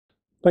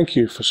Thank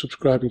you for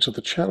subscribing to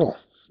the channel,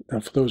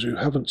 and for those who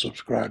haven't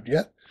subscribed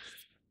yet,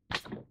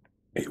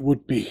 it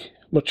would be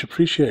much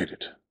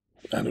appreciated,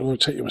 and it will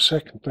take you a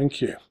second. Thank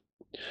you.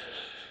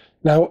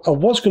 Now, I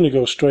was going to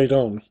go straight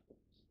on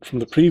from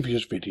the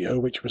previous video,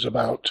 which was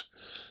about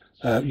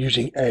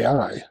using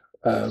AI,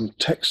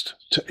 text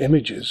to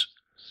images,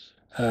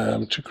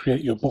 to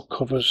create your book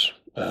covers,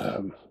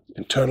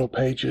 internal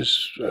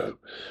pages,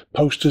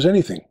 posters,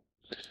 anything.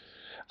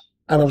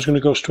 And I was going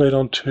to go straight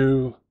on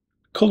to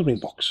colouring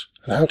books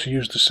and how to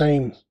use the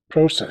same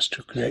process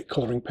to create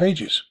colouring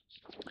pages.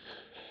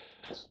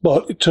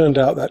 But it turned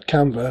out that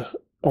Canva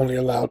only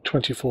allowed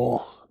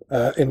 24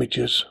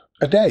 images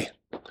a day.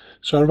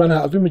 So I ran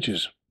out of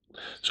images.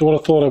 So what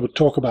I thought I would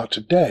talk about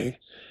today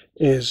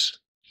is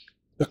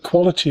the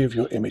quality of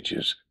your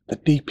images, the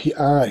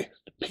DPI,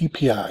 the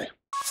PPI.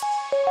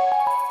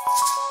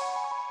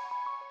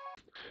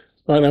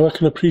 Right, now I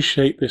can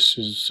appreciate this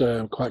is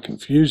quite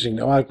confusing.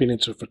 Now, I've been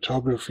into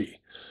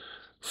photography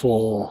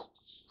for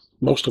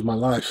most of my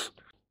life,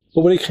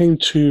 but when it came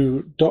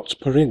to dots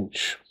per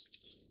inch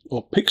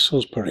or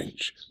pixels per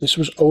inch, this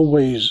was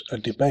always a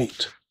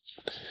debate.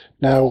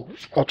 Now,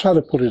 I'll try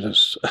to put it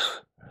as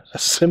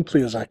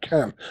simply as I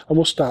can, and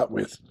we'll start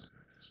with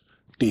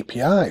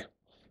DPI.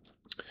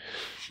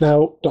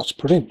 Now, dots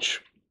per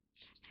inch.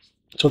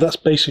 So that's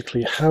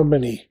basically how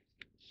many,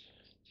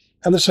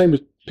 and the same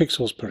with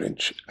pixels per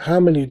inch,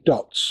 how many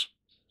dots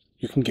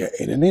you can get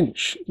in an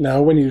inch.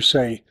 Now, when you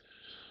say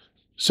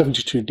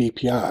 72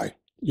 DPI,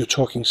 you're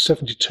talking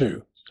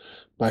 72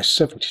 by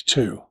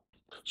 72.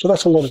 So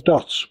that's a lot of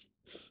dots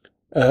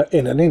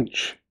in an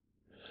inch.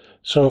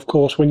 So, of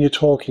course, when you're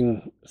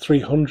talking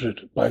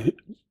 300 by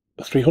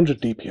 300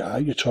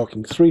 DPI, you're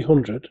talking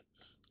 300,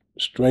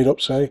 straight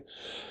up say,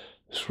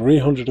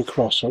 300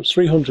 across. So it's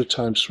 300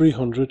 times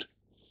 300,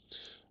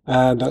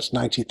 and that's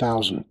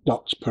 90,000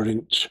 dots per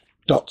inch,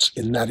 dots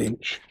in that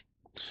inch.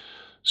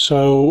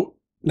 So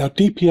now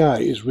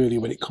DPI is really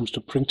when it comes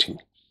to printing,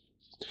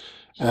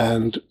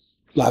 and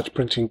large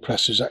printing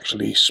presses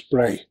actually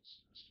spray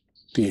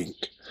the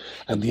ink,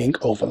 and the ink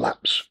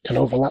can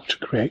overlap to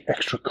create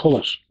extra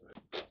colours.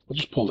 I'll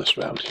just pull this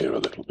round here a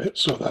little bit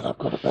so that I've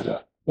got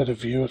a better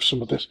view of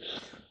some of this.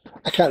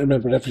 I can't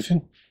remember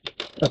everything.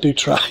 I do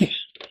try.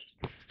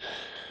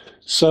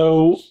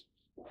 So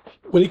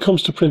when it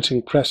comes to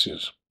printing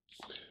presses,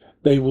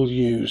 they will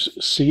use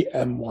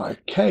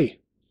CMYK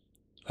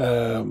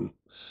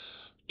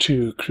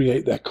to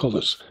create their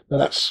colours. Now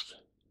that's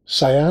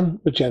cyan,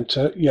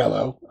 magenta,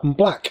 yellow and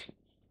black.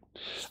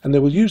 And they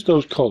will use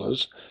those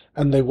colours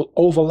and they will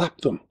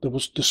overlap them.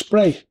 The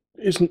spray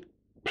isn't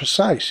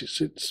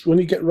precise. It's when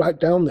you get right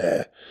down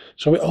there,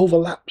 so it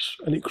overlaps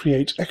and it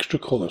creates extra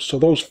colours. So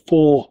those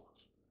four,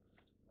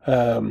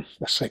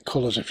 let's say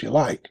colours if you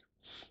like,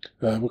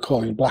 we're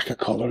calling black a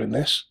colour in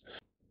this,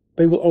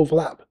 they will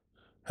overlap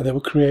and they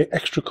will create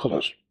extra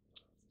colours.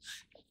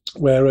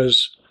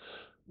 Whereas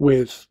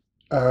with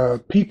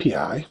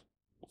PPI,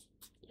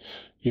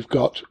 you've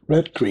got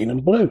red, green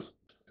and blue.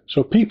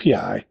 So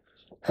PPI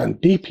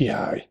and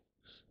DPI,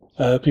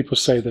 people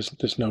say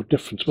there's no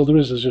difference. Well,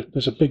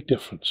 there's a big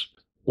difference.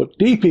 But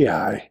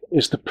DPI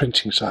is the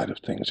printing side of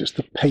things. It's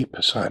the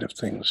paper side of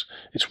things.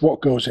 It's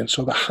what goes in.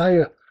 So the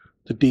higher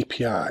the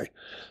DPI,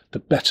 the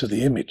better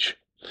the image.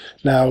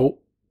 Now,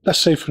 let's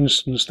say, for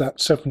instance, that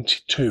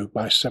 72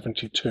 by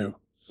 72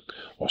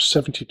 or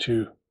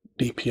 72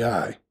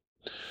 DPI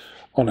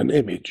on an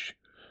image.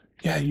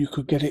 Yeah, you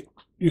could get it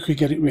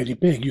really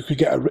big. You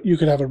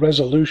could have a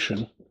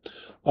resolution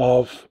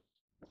of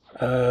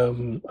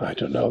I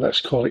don't know,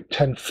 let's call it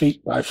 10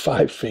 feet by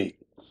 5 feet.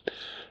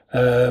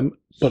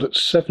 But at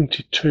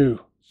 72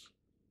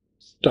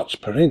 dots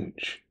per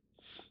inch,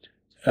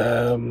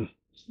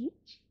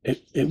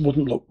 it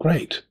wouldn't look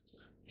great.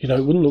 You know,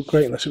 it wouldn't look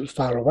great unless it was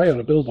far away on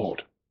a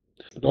billboard.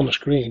 But on a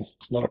screen,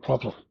 not a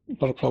problem.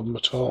 Not a problem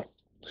at all.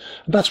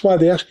 And that's why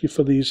they ask you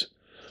for these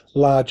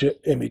larger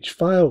image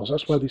files.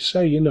 That's why they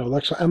say, you know,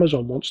 like so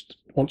Amazon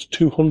wants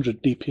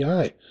 200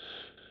 DPI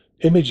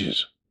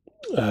images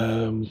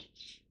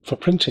for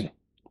printing.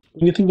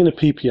 When you're thinking of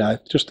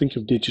PPI, just think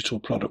of digital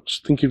products.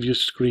 Think of your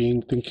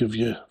screen, think of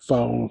your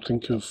phone,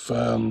 think of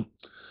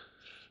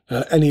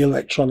any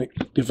electronic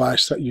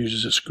device that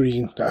uses a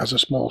screen, that has a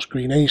small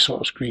screen, any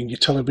sort of screen, your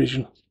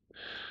television.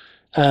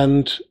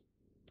 And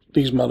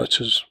these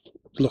monitors,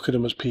 look at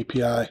them as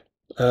PPI,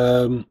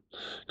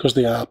 because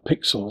they are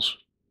pixels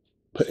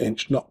per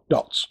inch, not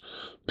dots.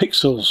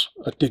 Pixels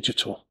are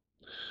digital.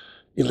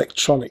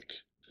 Electronic.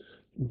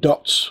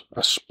 Dots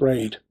are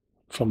sprayed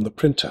from the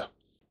printer.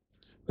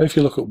 If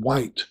you look at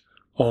white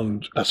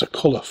as a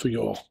colour for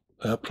your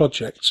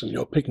projects, and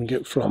you're picking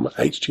it from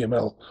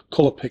HTML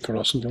colour picker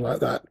or something like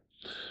that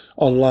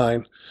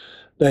online,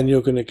 then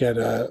you're going to get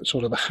a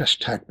sort of a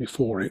hashtag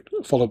before it,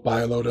 followed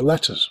by a load of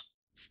letters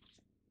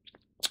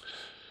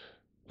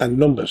and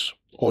numbers,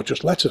 or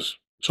just letters.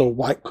 So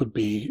white could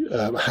be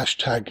a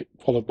hashtag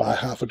followed by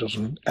half a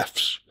dozen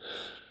Fs.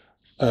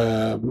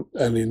 And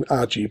in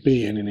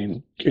RGB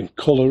and in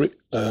colour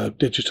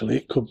digitally,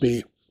 it could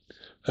be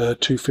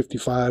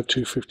 255,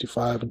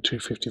 255 and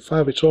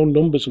 255. It's all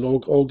numbers and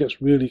all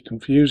gets really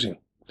confusing.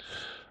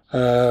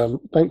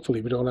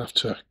 Thankfully, we don't have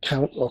to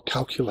count or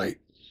calculate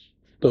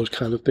those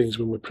kind of things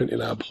when we're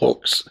printing our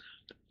books.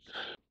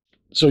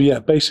 So yeah,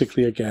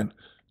 basically, again,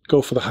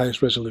 go for the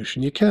highest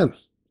resolution you can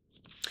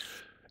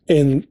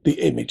in the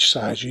image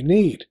size you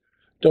need.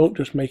 Don't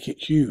just make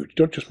it huge.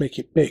 Don't just make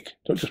it big.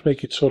 Don't just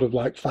make it sort of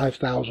like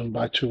 5,000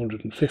 by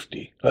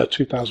 250,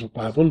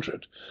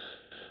 2,500.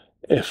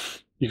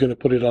 If you're going to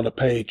put it on a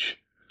page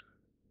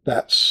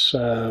that's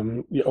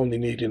you're only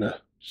needing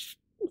a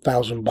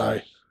 1,000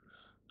 by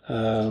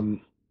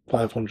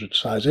 500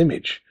 size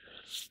image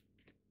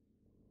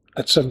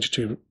at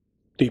 72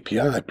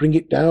 DPI, bring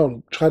it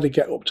down. Try to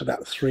get up to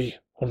that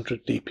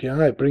 300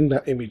 DPI. Bring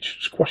that image,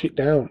 squash it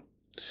down.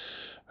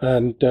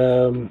 And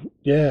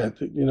yeah,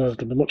 you know,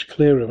 it'll be much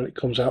clearer when it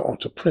comes out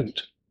onto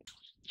print.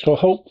 So I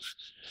hope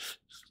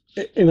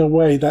in a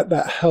way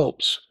that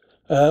helps.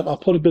 I'll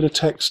put a bit of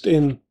text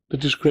in the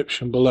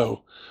description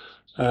below.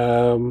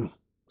 And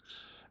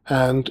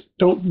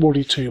don't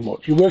worry too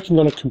much. You're working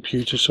on a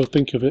computer, so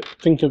think of it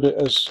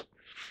as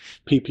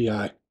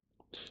PPI.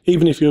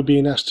 Even if you're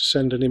being asked to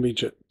send an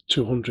image at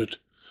 200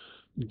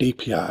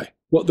 DPI,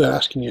 what they're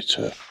asking you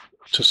to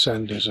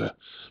send is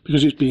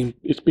because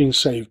it's being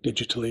saved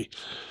digitally,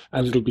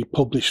 and it'll be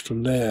published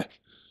from there,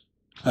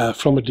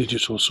 from a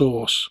digital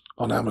source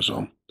on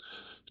Amazon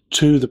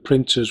to the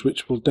printers,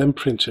 which will then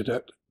print it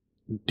at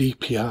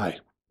DPI.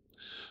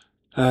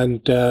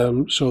 And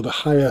so the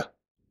higher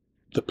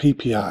the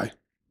PPI,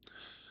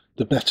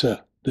 the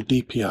better the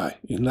DPI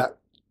in that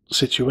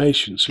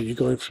situation. So you're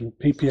going from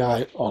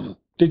PPI on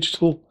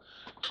digital,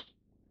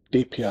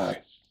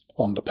 DPI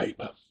on the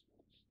paper.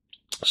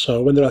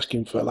 So when they're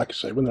asking for, like I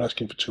say, when they're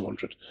asking for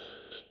 200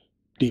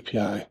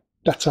 DPI,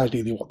 that's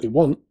ideally what they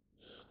want.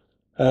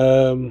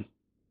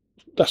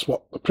 That's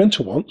what the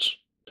printer wants.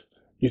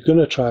 You're going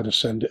to try to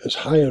send it as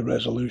high a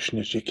resolution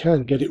as you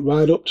can. Get it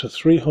right up to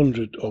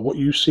 300, or what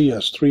you see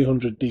as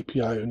 300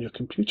 DPI on your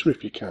computer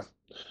if you can.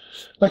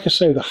 Like I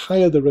say, the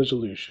higher the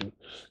resolution,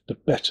 the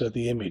better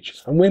the image.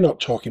 And we're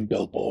not talking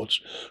billboards.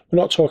 We're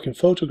not talking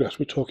photographs.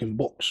 We're talking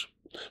books.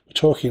 We're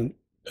talking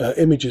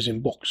images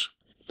in books.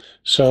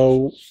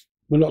 So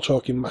we're not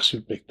talking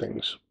massive big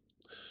things.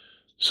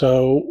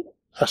 So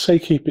I say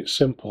keep it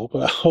simple,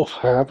 but I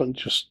hope I haven't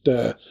just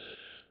made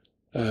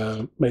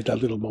that a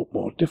little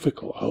more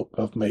difficult. I hope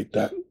I've made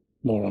that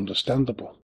more understandable.